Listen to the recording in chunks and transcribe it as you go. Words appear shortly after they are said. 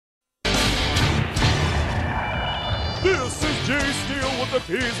Steele with the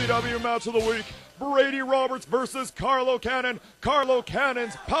PZW match of the week. Brady Roberts versus Carlo Cannon. Carlo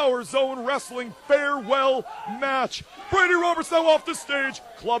Cannon's Power Zone Wrestling farewell match. Brady Roberts now off the stage,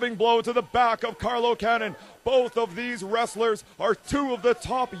 clubbing blow to the back of Carlo Cannon. Both of these wrestlers are two of the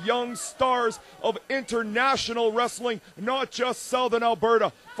top young stars of international wrestling, not just Southern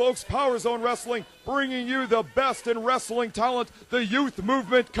Alberta. Folks, Power Zone Wrestling bringing you the best in wrestling talent. The youth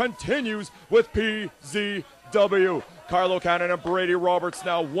movement continues with PZW. Carlo Cannon and Brady Roberts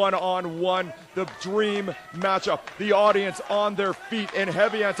now one-on-one, the dream matchup. The audience on their feet in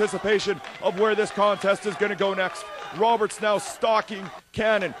heavy anticipation of where this contest is going to go next. Roberts now stalking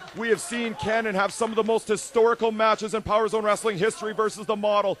Cannon. We have seen Cannon have some of the most historical matches in Power Zone Wrestling history versus the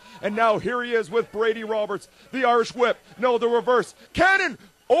model. And now here he is with Brady Roberts. The Irish whip. No, the reverse. Cannon!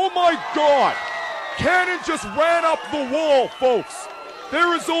 Oh my God! Cannon just ran up the wall, folks.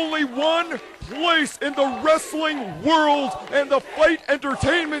 There is only one place in the wrestling world and the fight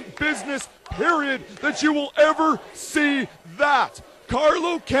entertainment business, period, that you will ever see that.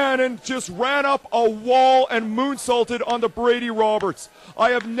 Carlo Cannon just ran up a wall and moonsaulted on the Brady Roberts. I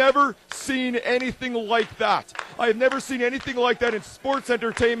have never seen anything like that. I have never seen anything like that in sports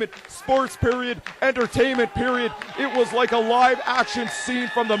entertainment, sports period, entertainment period. It was like a live action scene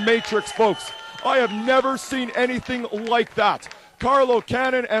from The Matrix, folks. I have never seen anything like that. Carlo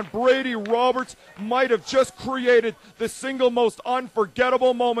Cannon and Brady Roberts might have just created the single most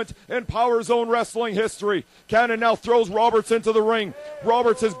unforgettable moment in Power Zone Wrestling history. Cannon now throws Roberts into the ring.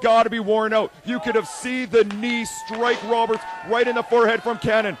 Roberts has got to be worn out. You could have seen the knee strike Roberts right in the forehead from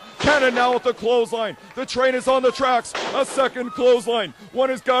Cannon. Cannon now with the clothesline. The train is on the tracks. A second clothesline. One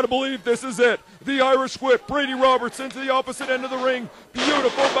has got to believe this is it. The Irish whip. Brady Roberts into the opposite end of the ring.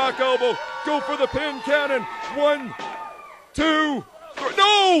 Beautiful back elbow. Go for the pin, Cannon. 1, 2, 3.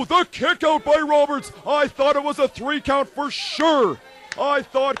 No! The kick out by Roberts. I thought it was a 3 count for sure. I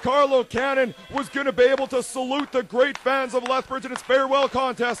thought Carlo Cannon was going to be able to salute the great fans of Lethbridge in its farewell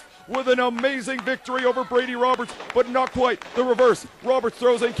contest with an amazing victory over Brady Roberts, but not quite. The reverse. Roberts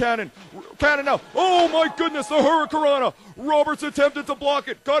throws in Cannon. Cannon now. Oh my goodness, the Hurricanrana. Roberts attempted to block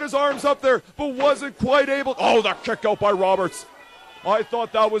it, got his arms up there, but wasn't quite able. Oh, the kick out by Roberts. I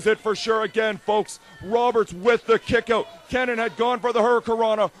thought that was it for sure again, folks. Roberts with the kick out. Cannon had gone for the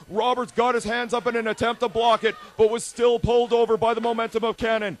Hurricanrana. Roberts got his hands up in an attempt to block it, but was still pulled over by the momentum of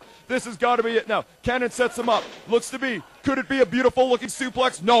Cannon. This has got to be it now. Cannon sets him up. Looks to be. Could it be a beautiful looking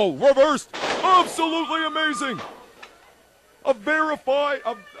suplex? No. Reversed. Absolutely amazing.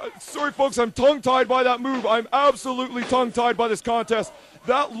 Sorry, folks, I'm tongue-tied by that move. I'm absolutely tongue-tied by this contest.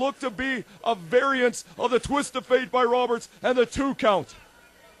 That looked to be a variance of the twist of fate by Roberts and the 2 count.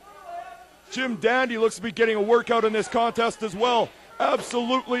 Jim Dandy looks to be getting a workout in this contest as well.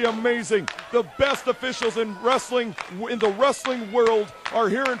 Absolutely amazing. The best officials in wrestling, in the wrestling world, are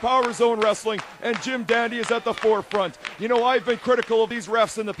here in Power Zone Wrestling, and Jim Dandy is at the forefront. You know, I've been critical of these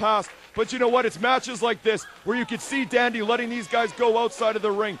refs in the past, but you know what? It's matches like this where you could see Dandy letting these guys go outside of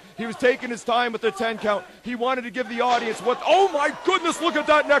the ring. He was taking his time with the 10 count. He wanted to give the audience what... Oh my goodness, look at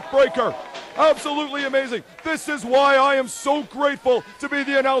that neck breaker. Absolutely amazing. This is why I am so grateful to be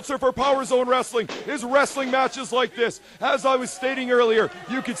the announcer for Power Zone Wrestling, is wrestling matches like this. As I was stating earlier,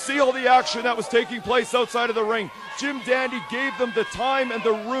 you could see all the action that was taking place outside of the ring. Jim Dandy gave them the time and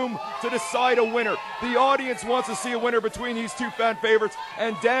the room to decide a winner. The audience wants to see a winner between these two fan favorites,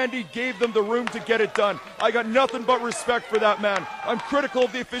 and Dandy gave them the room to get it done. I got nothing but respect for that man. I'm critical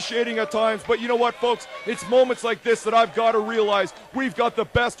of the officiating at times, but you know what, folks? It's moments like this that I've got to realize we've got the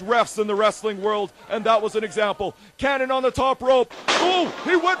best refs in the wrestling world, and that was an example. Cannon on the top rope. Oh,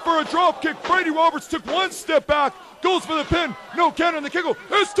 he went for a drop kick. Brady Roberts took one step back, goes for the pin. No, Cannon, the kick out.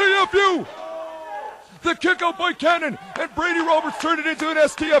 STFU! The kick out by Cannon, and Brady Roberts turned it into an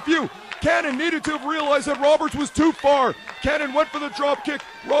STFU. Cannon needed to have realized that Roberts was too far. Cannon went for the drop kick.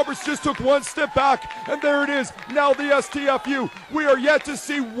 Roberts just took one step back, and there it is. Now the STFU. We are yet to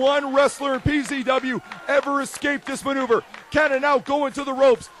see one wrestler in PZW ever escape this maneuver. Cannon now going to the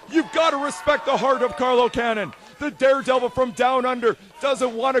ropes. You've got to respect the heart of Carlo Cannon. The daredevil from down under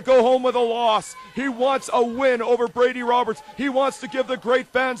doesn't want to go home with a loss. He wants a win over Brady Roberts. He wants to give the great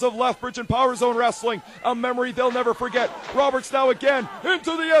fans of Lethbridge and Power Zone Wrestling a memory they'll never forget. Roberts now again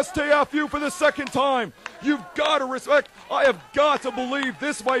into the STFU for the second time. You've got to respect. I have got to believe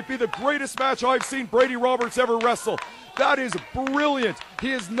this might be the greatest match I've seen Brady Roberts ever wrestle. That is brilliant.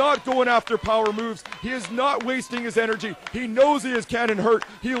 He is not going after power moves. He is not wasting his energy. He knows he has Cannon hurt.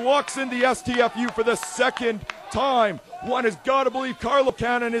 He locks in the STFU for the second time. One has got to believe Carlo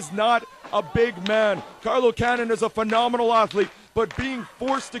Cannon is not a big man. Carlo Cannon is a phenomenal athlete, but being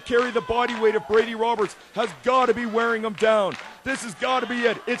forced to carry the body weight of Brady Roberts has got to be wearing him down. This has got to be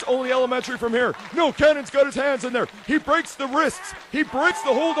it. It's only elementary from here. No, Cannon's got his hands in there. He breaks the wrists. He breaks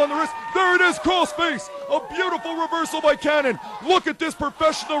the hold on the wrist. There it is, crossface. A beautiful reversal by Cannon. Look at this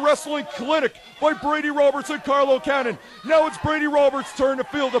professional wrestling clinic by Brady Roberts and Carlo Cannon. Now it's Brady Roberts' turn to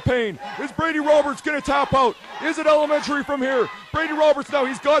feel the pain. Is Brady Roberts going to tap out? Is it elementary from here? Brady Roberts now,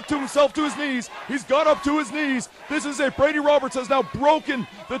 he's got to himself to his knees. He's got up to his knees. This is it. Brady Roberts has now broken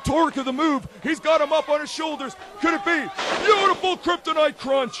the torque of the move. He's got him up on his shoulders. Could it be? Beautiful kryptonite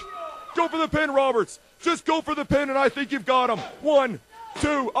crunch. Go for the pin, Roberts. Just go for the pin, and I think you've got him. 1,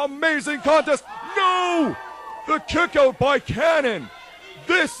 2, amazing contest. No! The kick out by Cannon.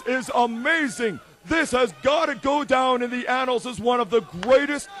 This is amazing. This has got to go down in the annals as one of the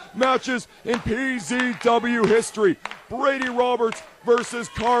greatest matches in PZW history. Brady Roberts versus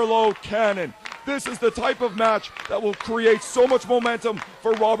Carlo Cannon. This is the type of match that will create so much momentum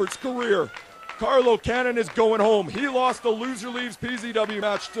for Roberts' career. Carlo Cannon is going home. He lost the loser leaves PZW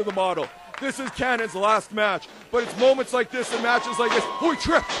match to the model. This is Cannon's last match, but it's moments like this and matches like this. Oh, he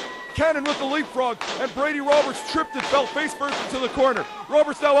tripped. Cannon with the leapfrog, and Brady Roberts tripped and fell face first into the corner.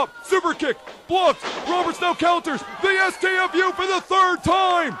 Roberts now up, super kick, blocked. Roberts now counters the STFU for the third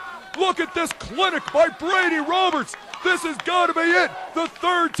time. Look at this clinic by Brady Roberts. This has got to be it. The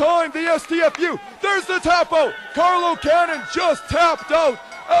third time the STFU. There's the tap out. Carlo Cannon just tapped out.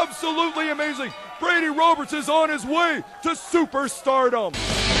 Absolutely amazing. Brady Roberts is on his way to superstardom.